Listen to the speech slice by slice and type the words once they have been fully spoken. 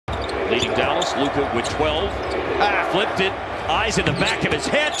leading Dallas. Luka with 12. Flipped it. Eyes in the back of his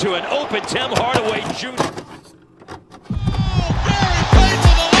head to an open Tim Hardaway Jr.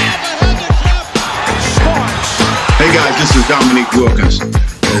 Hey guys, this is Dominique Wilkins.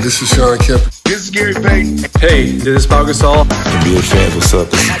 Hey, this is Sean Kemp. This is Gary Payton. Hey, this is Pau Gasol. NBA fans, what's up?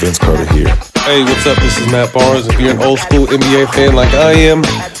 This is Vince Carter here. Hey, what's up? This is Matt Barnes. If you're an old school NBA fan like I am,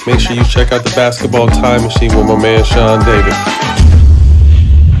 make sure you check out the Basketball Time Machine with my man Sean David.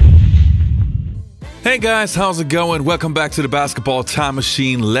 Hey guys, how's it going? Welcome back to the Basketball Time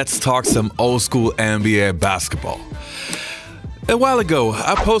Machine. Let's talk some old school NBA basketball. A while ago,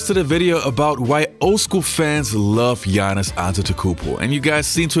 I posted a video about why old school fans love Giannis Antetokounmpo, and you guys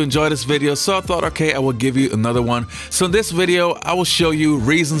seem to enjoy this video, so I thought, okay, I will give you another one. So in this video, I will show you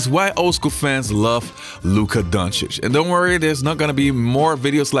reasons why old school fans love Luka Doncic. And don't worry, there's not going to be more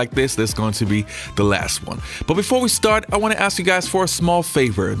videos like this. There's going to be the last one. But before we start, I want to ask you guys for a small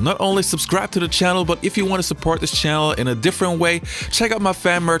favor. Not only subscribe to the channel, but if you want to support this channel in a different way, check out my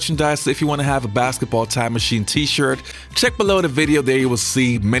fan merchandise. If you want to have a Basketball Time Machine t-shirt, check below the video. There you will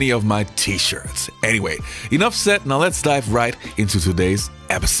see many of my t-shirts. Anyway, enough said, now let's dive right into today's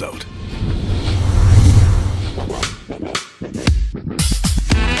episode.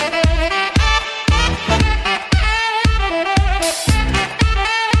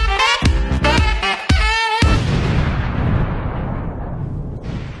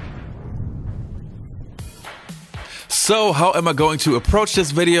 So how am I going to approach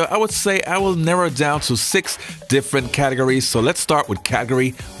this video? I would say I will narrow it down to 6 different categories. So let's start with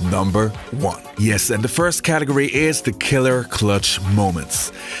category number 1. Yes, and the first category is the killer clutch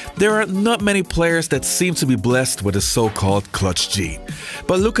moments. There are not many players that seem to be blessed with a so-called clutch gene,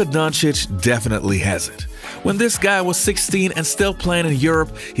 but Luka Doncic definitely has it. When this guy was 16 and still playing in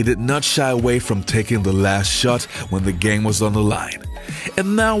Europe, he did not shy away from taking the last shot when the game was on the line.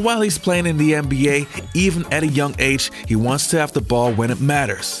 And now while he's playing in the NBA, even at a young age, he wants to have the ball when it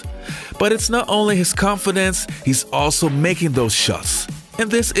matters. But it's not only his confidence, he's also making those shots. And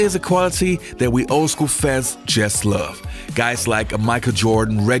this is a quality that we old school fans just love. Guys like Michael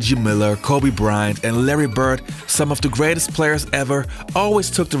Jordan, Reggie Miller, Kobe Bryant, and Larry Bird, some of the greatest players ever, always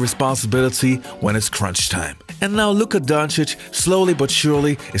took the responsibility when it's crunch time. And now Luka Doncic, slowly but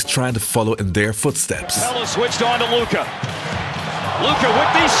surely, is trying to follow in their footsteps. Hello, switched on to Luka. Luka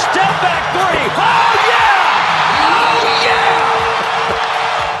with the step back three. Oh yeah! Oh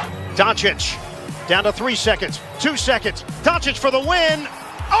yeah! Doncic down to 3 seconds, 2 seconds. Doncic for the win.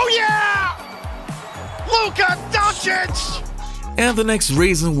 Oh yeah! Luka Doncic! And the next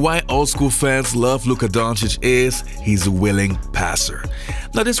reason why old school fans love Luka Doncic is he's a willing passer.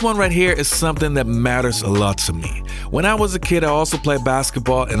 Now this one right here is something that matters a lot to me. When I was a kid, I also played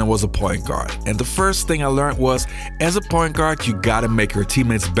basketball and I was a point guard. And the first thing I learned was, as a point guard, you gotta make your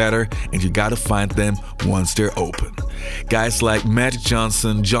teammates better and you gotta find them once they're open. Guys like Magic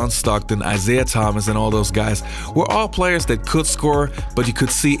Johnson, John Stockton, Isaiah Thomas, and all those guys were all players that could score, but you could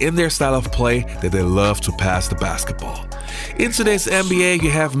see in their style of play that they love to pass the basketball. In today's NBA, you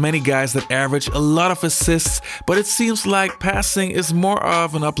have many guys that average a lot of assists, but it seems like passing is more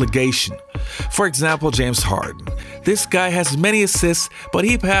of an obligation. For example, James Harden. This guy has many assists, but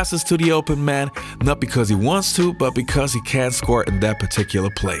he passes to the open man, not because he wants to, but because he can't score in that particular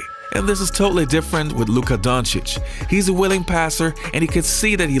play. And this is totally different with Luka Doncic. He's a willing passer, and you can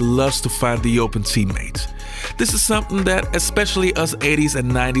see that he loves to find the open teammate. This is something that especially us 80s and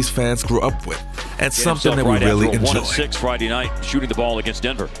 90s fans grew up with, and something that we really enjoy. 1-6 Friday night, shooting the ball against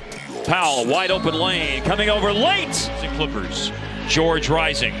Denver. Powell, wide open lane, coming over late. The Clippers, George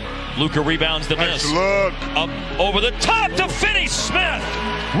rising. Luka rebounds the miss. Up over the top to Finney Smith,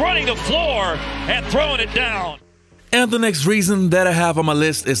 running the floor and throwing it down. And the next reason that I have on my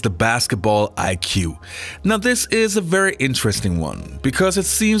list is the basketball IQ. Now this is a very interesting one because it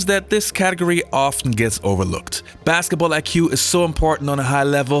seems that this category often gets overlooked. Basketball IQ is so important on a high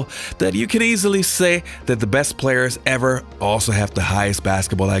level that you can easily say that the best players ever also have the highest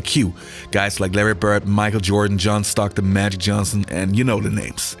basketball IQ. Guys like Larry Bird, Michael Jordan, John Stockton, Magic Johnson, and you know the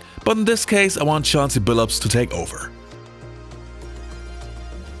names. But in this case, I want Chauncey Billups to take over.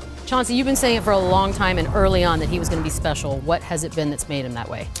 Chauncey, you've been saying it for a long time and early on that he was going to be special. What has it been that's made him that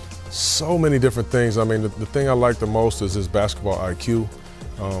way? So many different things. I mean, the thing I like the most is his basketball IQ.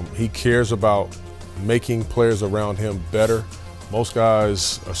 He cares about making players around him better. Most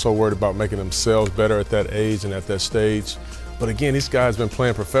guys are so worried about making themselves better at that age and at that stage. But again, this guy's been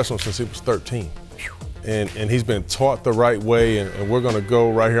playing professional since he was 13. And he's been taught the right way, and we're going to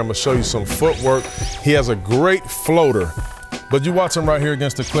go right here. I'm going to show you some footwork. He has a great floater. But you watch him right here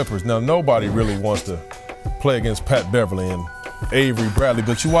against the Clippers. Now, nobody really wants to play against Pat Beverly, and Avery Bradley,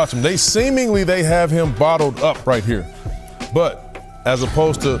 but you watch him. They have him bottled up right here. But as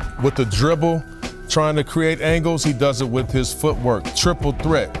opposed to with the dribble, trying to create angles, he does it with his footwork. Triple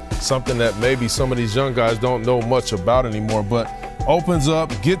threat, something that maybe some of these young guys don't know much about anymore, but opens up,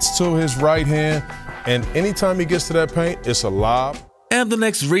 gets to his right hand, and anytime he gets to that paint, it's a lob. And the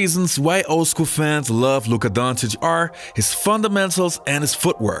next reasons why old school fans love Luka Doncic are his fundamentals and his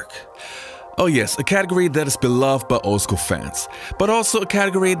footwork. Oh yes, a category that is beloved by old school fans, but also a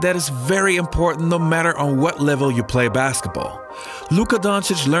category that is very important no matter on what level you play basketball. Luka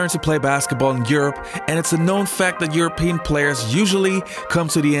Doncic learned to play basketball in Europe, and it's a known fact that European players usually come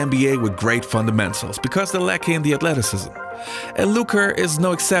to the NBA with great fundamentals because they're lacking the athleticism. And Luka is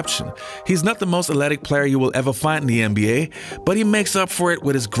no exception. He's not the most athletic player you will ever find in the NBA, but he makes up for it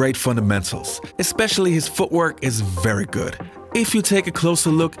with his great fundamentals. Especially his footwork is very good. If you take a closer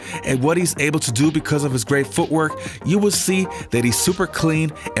look at what he's able to do because of his great footwork, you will see that he's super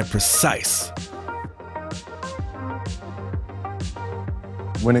clean and precise.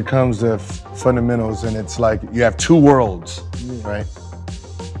 When it comes to fundamentals, and it's like you have two worlds, right?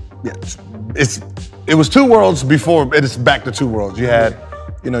 Yeah, it was two worlds before. It's back to two worlds. You had,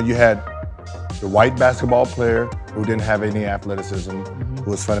 you had the white basketball player who didn't have any athleticism,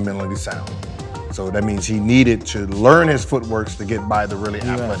 who was fundamentally sound. So that means he needed to learn his footworks to get by the really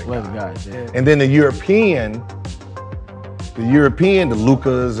athletic guys. Yeah. And then the European, the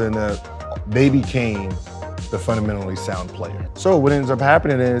Lukas, and they became the fundamentally sound player. So what ends up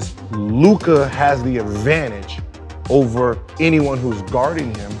happening is Luka has the advantage over anyone who's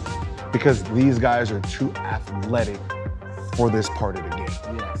guarding him because these guys are too athletic for this part of the game.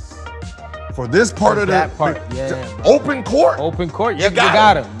 Yes. For this part of that part, yeah. Open court. Open court, you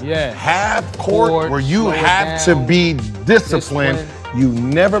got him. Yeah. Half court where you have to be disciplined. You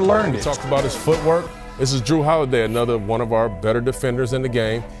never learned it. We talked about his footwork. This is Drew Holiday, another one of our better defenders in the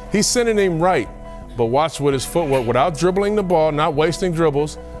game. He's sending him right, but watch with his footwork, without dribbling the ball, not wasting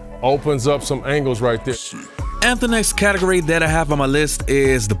dribbles, opens up some angles right there. And the next category that I have on my list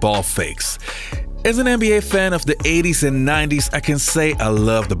is the ball fakes. As an NBA fan of the 80s and 90s, I can say I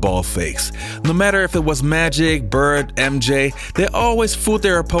love the ball fakes. No matter if it was Magic, Bird, MJ, they always fooled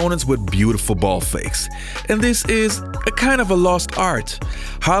their opponents with beautiful ball fakes. And this is a kind of a lost art.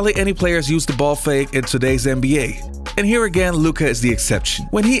 Hardly any players use the ball fake in today's NBA. And here again, Luka is the exception.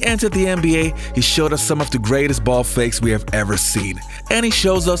 When he entered the NBA, he showed us some of the greatest ball fakes we have ever seen. And he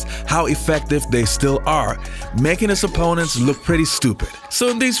shows us how effective they still are, making his opponents look pretty stupid. So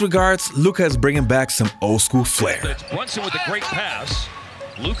in these regards, Luka is bringing back some old school flair. Brunson with a great pass.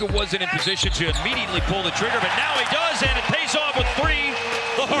 Luka wasn't in position to immediately pull the trigger, but now he does, and it pays off with three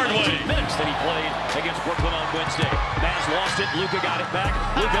the hard way. Minutes that he played against Brooklyn on Wednesday. Maz lost it, Luka got it back.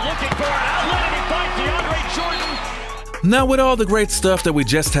 Luka looking for an outlet, and he finds DeAndre Jordan. Now with all the great stuff that we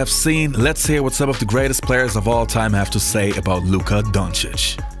just have seen, let's hear what some of the greatest players of all time have to say about Luka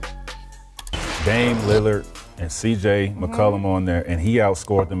Doncic. Dame Lillard and CJ McCollum on there, and he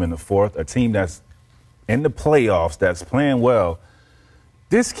outscored them in the fourth. A team that's in the playoffs, that's playing well.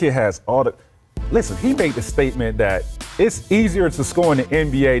 This kid has all the... Listen, he made the statement that it's easier to score in the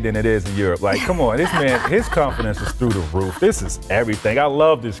NBA than it is in Europe. Like, come on, this man, his confidence is through the roof. This is everything. I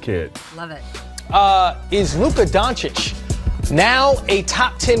love this kid. Love it. Is Luka Doncic now a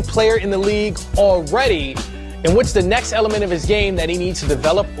top 10 player in the league already? And what's the next element of his game that he needs to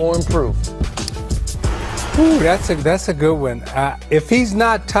develop or improve? Ooh, that's a good one. If he's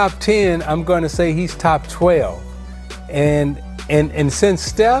not top 10, I'm going to say he's top 12. And since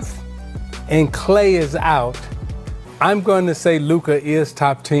Steph and Clay is out, I'm going to say Luka is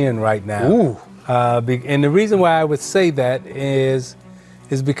top 10 right now. Ooh. And the reason why I would say that is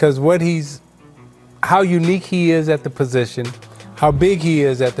because how unique he is at the position, how big he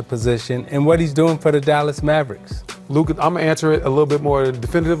is at the position, and what he's doing for the Dallas Mavericks. Luka, I'm going to answer it a little bit more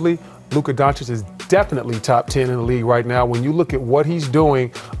definitively. Luka Doncic is definitely top 10 in the league right now. When you look at what he's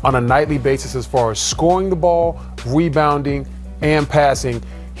doing on a nightly basis as far as scoring the ball, rebounding, and passing,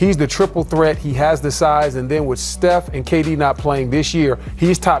 he's the triple threat. He has the size, and then with Steph and KD not playing this year,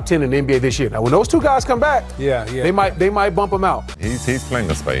 he's top 10 in the NBA this year. Now, when those two guys come back, they might bump him out. He's playing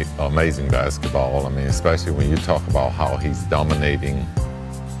amazing basketball. I mean, especially when you talk about how he's dominating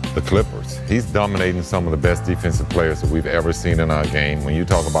the Clippers. He's dominating some of the best defensive players that we've ever seen in our game. When you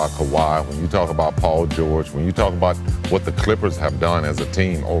talk about Kawhi, when you talk about Paul George, when you talk about what the Clippers have done as a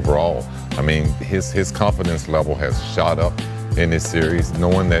team overall, I mean, his confidence level has shot up in this series,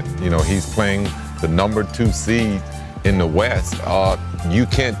 knowing that, he's playing the #2 seed in the West. You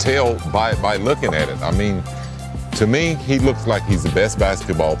can't tell by looking at it. I mean, to me, he looks like he's the best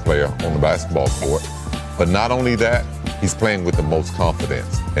basketball player on the basketball court. But not only that, he's playing with the most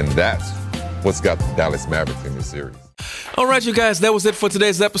confidence. And that's what's got the Dallas Mavericks in this series. All right, you guys, that was it for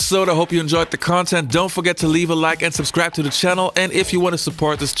today's episode. I hope you enjoyed the content. Don't forget to leave a like and subscribe to the channel. And if you want to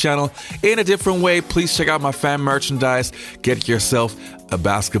support this channel in a different way, please check out my fan merchandise. Get yourself a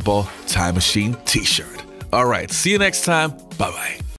Basketball Time Machine t-shirt. All right, see you next time. Bye-bye.